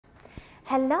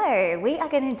Hello, we are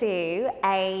going to do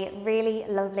a really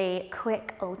lovely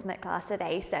quick ultimate class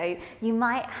today. So you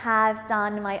might have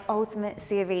done my ultimate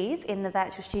series in the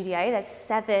virtual studio. There's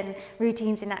 7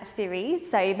 routines in that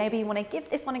series. So maybe you want to give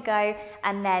this one a go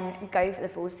and then go for the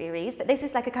full series. But this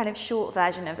is like a kind of short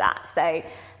version of that. So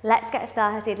let's get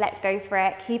started, let's go for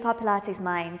it. Keep our Pilates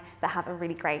mind, but have a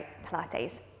really great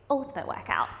Pilates ultimate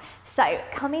workout. So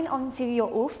coming onto your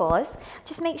all fours,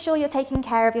 just make sure you're taking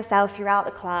care of yourself throughout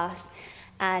the class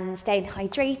and staying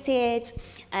hydrated.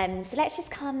 So let's just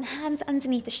come hands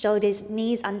underneath the shoulders,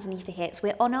 knees underneath the hips.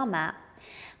 We're on our mat.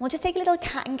 We'll just take a little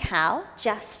cat and cow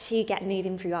just to get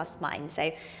moving through our spine.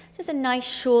 So just a nice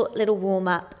short little warm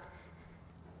up.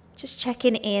 Just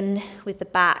checking in with the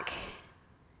back,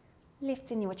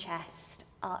 lifting your chest,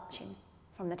 arching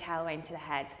from the tailbone to the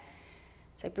head.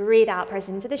 So breathe out, press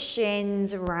into the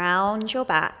shins, round your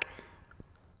back.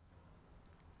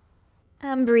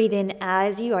 And breathe in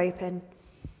as you open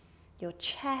your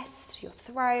chest, your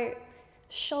throat,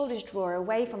 shoulders draw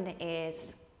away from the ears.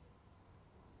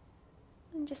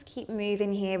 And just keep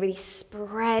moving here, really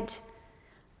spread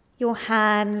your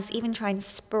hands, even try and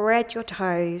spread your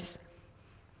toes.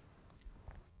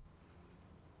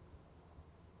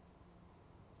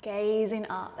 Gazing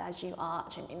up as you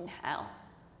arch and inhale.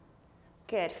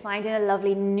 Good, finding a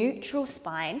lovely neutral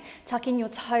spine, tucking your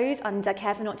toes under,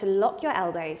 careful not to lock your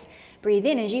elbows. Breathe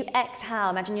in as you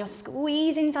exhale, imagine you're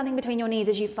squeezing something between your knees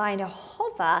as you find a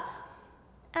hover,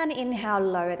 and inhale,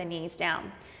 lower the knees down.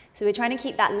 So we're trying to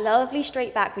keep that lovely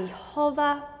straight back. We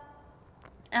hover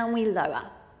and we lower.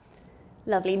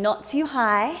 Lovely, not too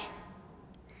high,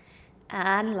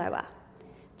 and lower.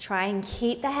 Try and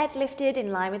keep the head lifted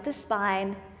in line with the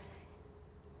spine,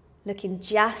 looking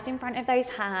just in front of those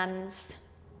hands.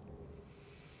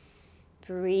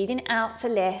 Breathing out to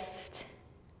lift,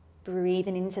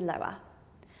 breathing in to lower.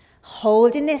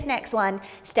 Holding this next one,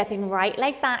 stepping right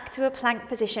leg back to a plank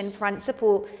position, front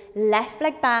support, left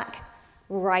leg back,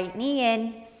 right knee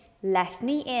in, left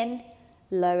knee in,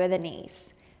 lower the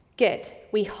knees. Good,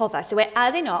 we hover. So we're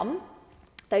adding on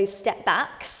those step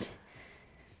backs.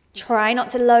 Try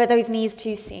not to lower those knees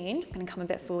too soon. I'm going to come a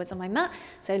bit forwards on my mat.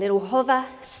 So a little hover,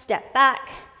 step back,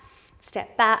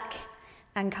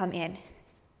 and come in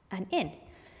and in.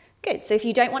 Good, so if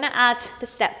you don't want to add the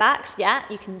step backs yet,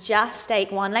 you can just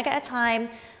take one leg at a time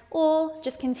or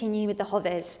just continue with the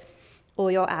hovers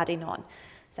or you're adding on.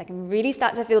 So I can really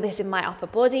start to feel this in my upper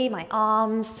body, my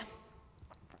arms.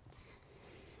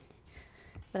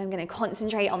 But I'm going to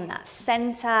concentrate on that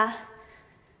center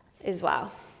as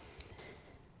well.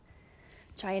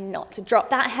 Trying not to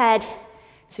drop that head,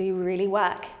 so you really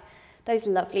work those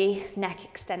lovely neck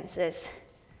extensors.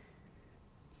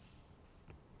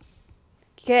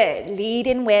 Good, lead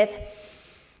in with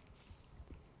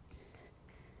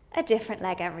a different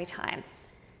leg every time.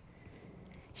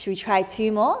 Should we try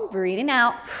 2 more? Breathing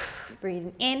out,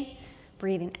 breathing in,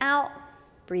 breathing out,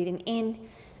 breathing in,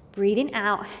 breathing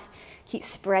out. Keep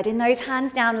spreading those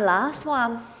hands down, last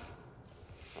one.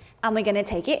 And we're gonna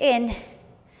take it in.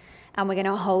 And we're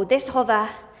gonna hold this hover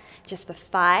just for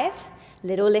 5,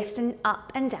 little lifts and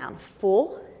up and down.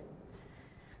 4,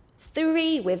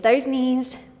 3, with those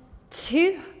knees,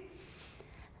 2,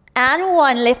 and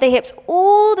 1. Lift the hips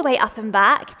all the way up and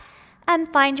back and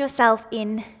find yourself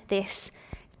in this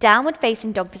downward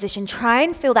facing dog position. Try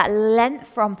and feel that length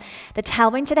from the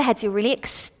tailbone to the head, so you're really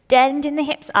extending the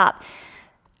hips up.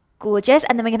 Gorgeous,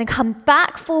 and then we're gonna come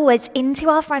back forwards into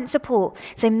our front support.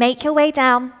 So make your way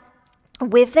down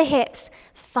with the hips,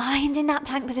 finding that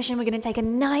plank position. We're going to take a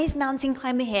nice mountain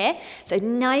climber here. So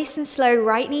nice and slow,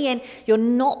 right knee in. You're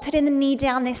not putting the knee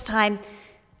down this time.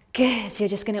 Good, so you're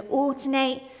just going to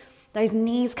alternate those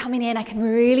knees coming in. I can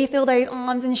really feel those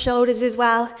arms and shoulders as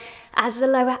well as the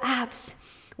lower abs.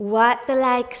 Work the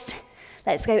legs.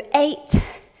 Let's go 8,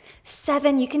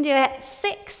 7, you can do it.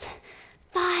 6,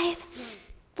 5,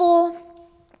 4,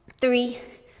 3,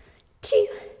 2,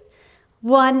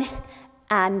 1.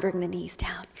 And bring the knees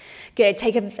down. Good,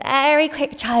 take a very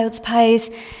quick child's pose.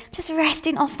 Just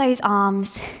resting off those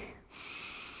arms.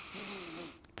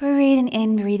 Breathing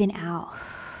in, breathing out.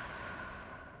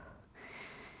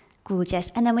 Gorgeous,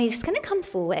 and then we're just gonna come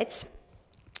forwards.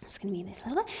 Just gonna move this a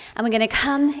little bit. And we're gonna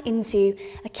come into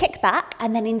a kick back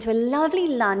and then into a lovely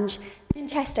lunge and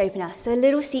chest opener. So a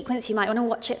little sequence, you might wanna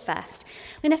watch it first.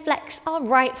 We're gonna flex our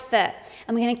right foot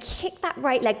and we're gonna kick that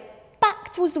right leg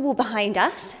back towards the wall behind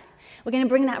us. We're going to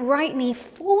bring that right knee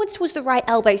forward towards the right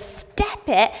elbow, step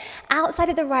it outside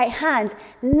of the right hand,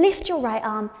 lift your right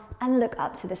arm and look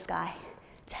up to the sky.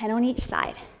 10 on each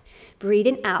side.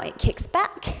 Breathing out, it kicks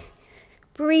back.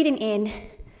 Breathing in,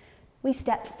 we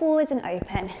step forwards and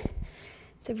open.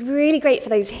 So really great for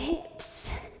those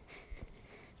hips.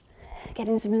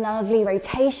 Getting some lovely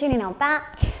rotation in our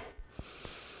back.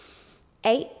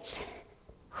 8.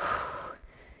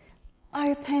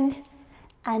 Open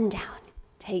and down.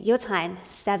 Take your time.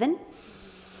 7.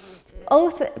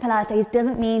 Also, Pilates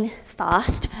doesn't mean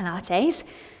fast Pilates.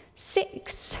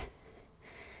 6.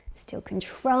 Still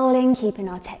controlling, keeping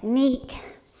our technique.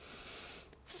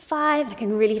 5. I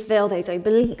can really feel those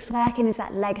obliques working as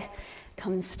that leg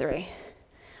comes through.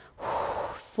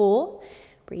 4.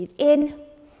 Breathe in.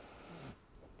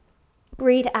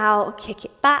 Breathe out, kick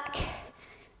it back.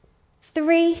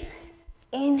 3.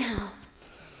 Inhale.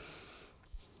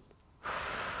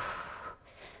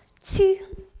 2.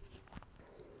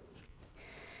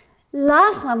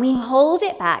 Last one, we hold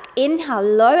it back. Inhale,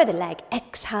 lower the leg.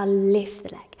 Exhale, lift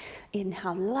the leg.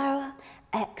 Inhale, lower.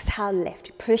 Exhale,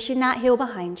 lift. Pushing that heel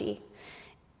behind you.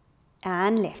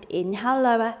 And lift. Inhale,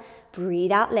 lower.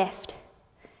 Breathe out, lift.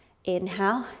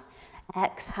 Inhale.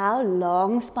 Exhale,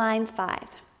 long spine. 5.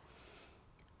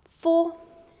 4.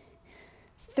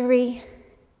 3.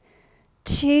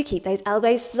 2. Keep those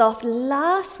elbows soft.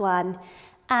 Last one.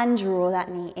 And draw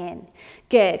that knee in.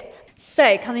 Good.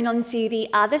 So coming on to the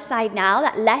other side now,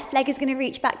 that left leg is going to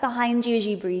reach back behind you as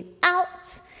you breathe out.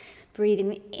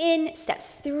 Breathing in,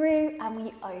 steps through, and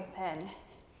we open.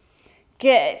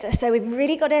 Good. So we've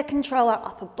really got to control our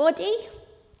upper body.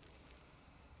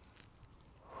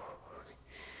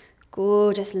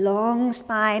 Gorgeous long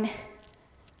spine.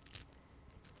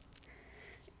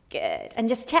 Good. And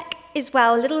just check as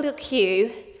well, a little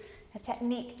cue, a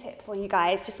technique tip for you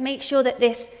guys. Just make sure that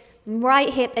this right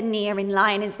hip and knee are in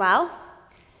line as well.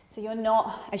 So you're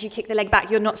not, as you kick the leg back,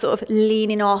 you're not sort of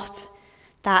leaning off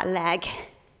that leg.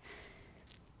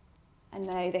 I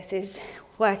know this is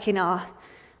working our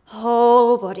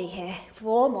whole body here.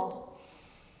 4 more.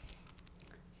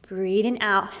 Breathing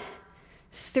out.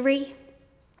 3.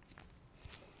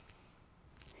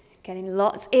 Getting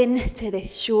lots into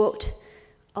this short,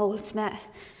 ultimate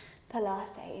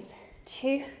Pilates.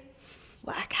 2.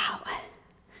 Work out.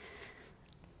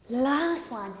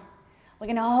 Last one. We're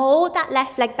going to hold that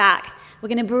left leg back. We're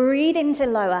going to breathe into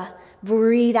lower,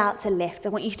 breathe out to lift. I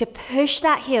want you to push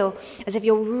that heel as if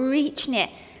you're reaching it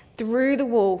through the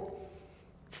wall,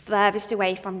 furthest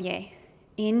away from you.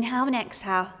 Inhale and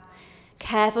exhale.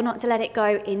 Careful not to let it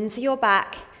go into your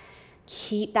back.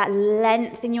 Keep that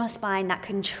length in your spine, that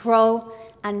control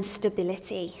and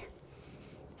stability.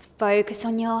 Focus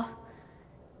on your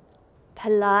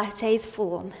Pilates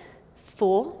form.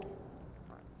 4,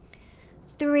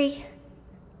 3,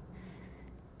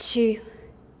 2,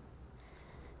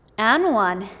 and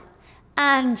 1.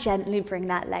 And gently bring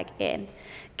that leg in.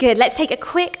 Good, let's take a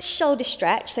quick shoulder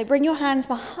stretch. So bring your hands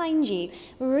behind you.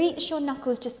 Reach your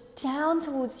knuckles just down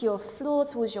towards your floor,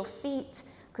 towards your feet,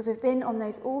 because we've been on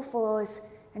those all fours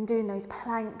and doing those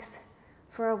planks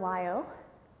for a while.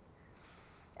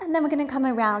 And then we're going to come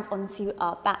around onto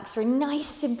our backs for a nice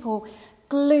simple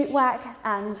glute work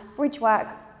and bridge work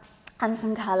and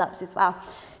some curl-ups as well.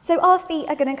 So our feet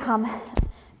are going to come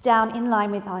down in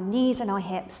line with our knees and our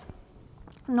hips,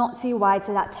 not too wide,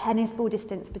 so that tennis ball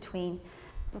distance between.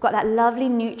 We've got that lovely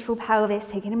neutral pelvis,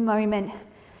 taking a moment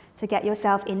to get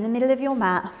yourself in the middle of your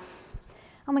mat.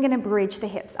 And we're going to bridge the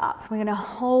hips up. We're going to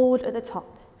hold at the top.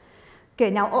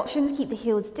 Good, now options, keep the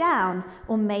heels down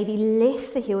or maybe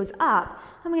lift the heels up.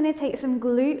 And we're going to take some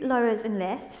glute lowers and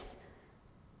lifts.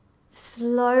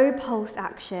 Slow pulse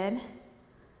action.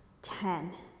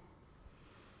 10,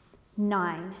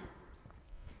 9,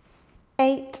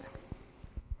 8,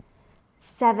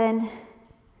 7,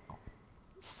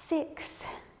 6,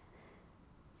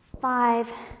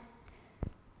 5,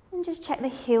 and just check the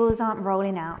heels aren't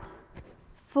rolling out.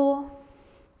 4,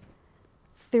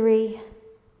 3,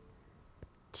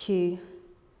 2,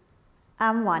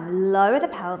 and 1. Lower the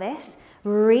pelvis,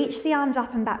 reach the arms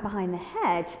up and back behind the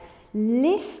head,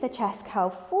 lift the chest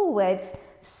curl forwards.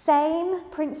 Same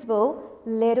principle,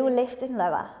 little lift and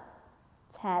lower.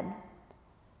 10,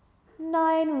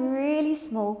 9, really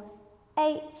small.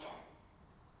 8,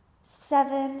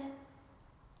 7,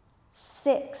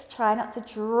 6, try not to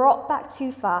drop back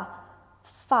too far.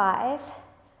 5,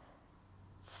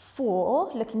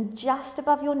 4, looking just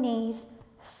above your knees.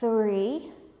 3,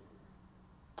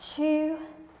 2,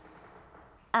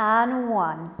 and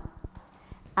 1.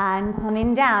 And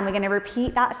coming down, we're going to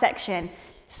repeat that section.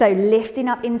 So lifting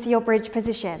up into your bridge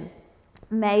position,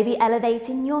 maybe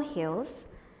elevating your heels,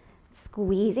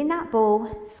 squeezing that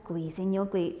ball, squeezing your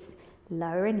glutes,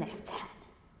 lower and lift.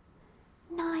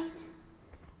 10, 9,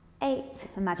 8,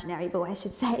 imaginary ball I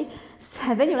should say,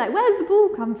 7, you're like, where's the ball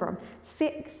come from?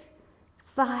 6,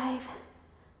 5,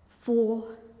 4,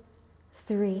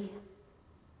 3,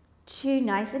 2,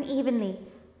 nice and evenly,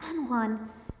 and 1.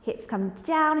 Hips come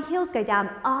down, heels go down,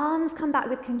 arms come back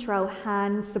with control,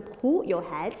 hands support your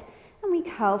head, and we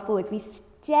curl forwards. We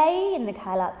stay in the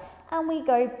curl up, and we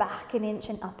go back an inch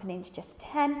and up an inch, just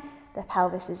 10. The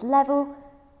pelvis is level.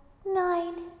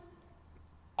 9,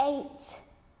 8,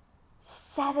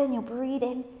 7, you're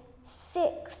breathing.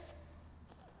 6,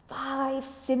 5,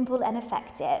 simple and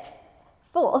effective.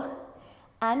 4,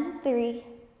 and 3,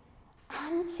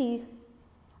 and 2,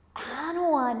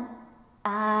 and 1,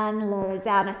 and lower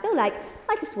down. I feel like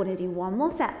I just want to do one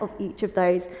more set of each of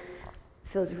those.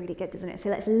 Feels really good, doesn't it? So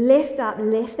let's lift up,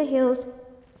 lift the heels,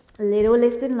 little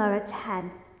lift and lower.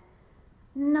 10,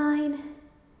 9,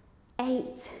 8,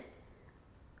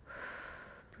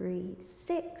 breathe.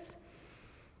 6,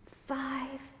 5,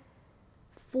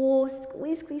 4,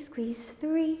 squeeze, squeeze, squeeze.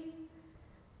 3,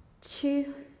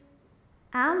 2,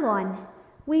 and 1.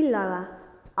 We lower.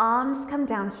 Arms come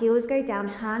down, heels go down,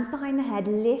 hands behind the head,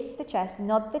 lift the chest,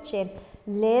 nod the chin,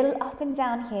 little up and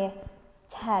down here.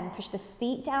 10, push the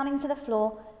feet down into the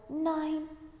floor. 9,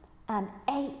 and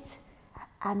 8,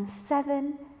 and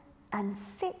 7, and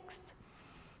 6.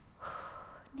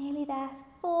 Nearly there.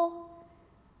 4,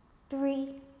 3,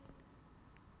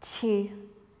 2,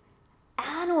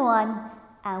 and 1.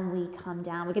 And we come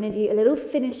down. We're going to do a little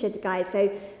finisher, guys. So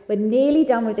we're nearly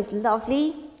done with this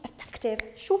lovely, effective,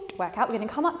 short workout. We're going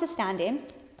to come up to standing.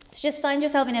 So just find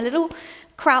yourself in a little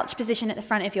crouch position at the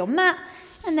front of your mat,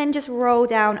 and then just roll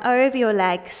down over your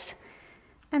legs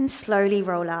and slowly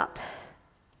roll up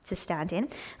to standing.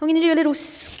 We're going to do a little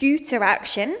scooter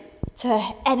action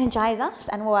to energize us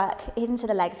and work into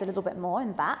the legs a little bit more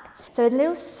and back. So a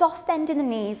little soft bend in the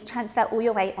knees, transfer all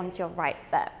your weight onto your right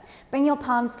foot. Bring your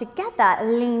palms together,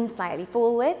 lean slightly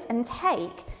forward and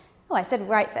take, oh, I said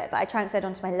right foot, but I transferred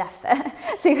onto my left foot.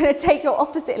 So you're going to take your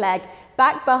opposite leg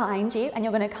back behind you, and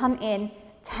you're going to come in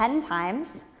 10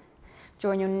 times,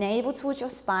 drawing your navel towards your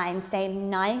spine, stay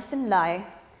nice and low.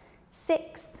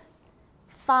 6,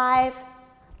 5,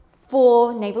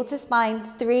 4, navel to spine.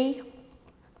 3,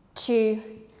 2,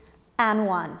 and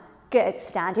 1. Good.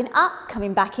 Standing up,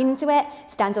 coming back into it.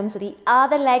 Stand onto the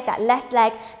other leg, that left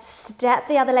leg. Step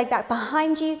the other leg back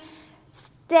behind you.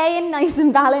 Staying nice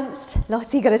and balanced.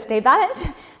 Lottie, got to stay balanced.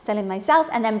 Telling myself.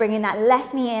 And then bringing that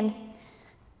left knee in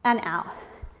and out.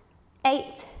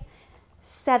 8,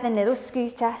 7, little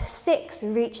scooter. 6,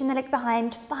 reaching the leg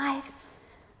behind. 5,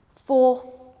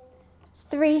 4,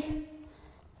 3,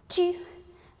 2,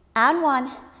 and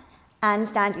 1. And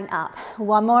standing up.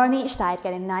 One more on each side,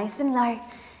 getting nice and low.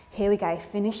 Here we go,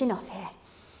 finishing off here.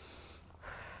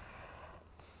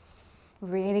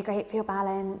 Really great for your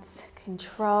balance.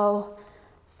 Control.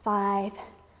 5,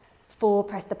 4,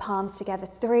 press the palms together.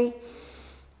 3,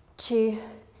 2,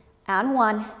 and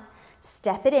 1.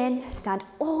 Step it in, stand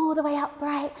all the way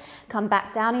upright. Come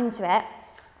back down into it.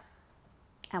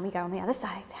 And we go on the other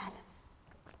side. 10,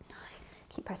 9,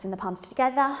 keep pressing the palms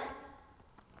together.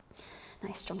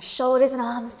 Nice strong shoulders and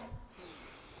arms.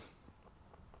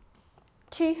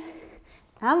 2,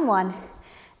 and 1,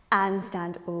 and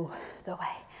stand all the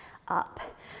way up.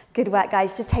 Good work,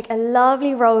 guys. Just take a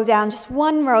lovely roll down, just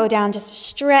one roll down, just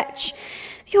stretch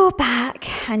your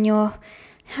back and your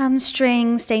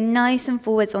hamstrings. Stay nice and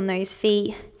forwards on those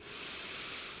feet.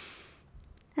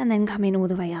 And then come in all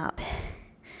the way up.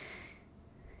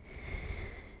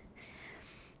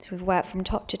 So we've worked from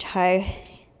top to toe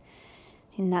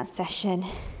in that session.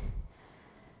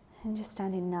 And just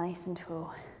standing nice and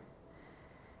tall.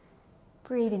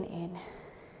 Breathing in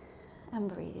and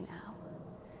breathing out.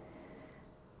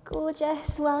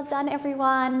 Gorgeous, well done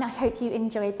everyone. I hope you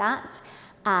enjoyed that,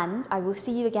 and I will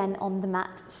see you again on the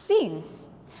mat soon.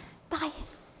 Bye.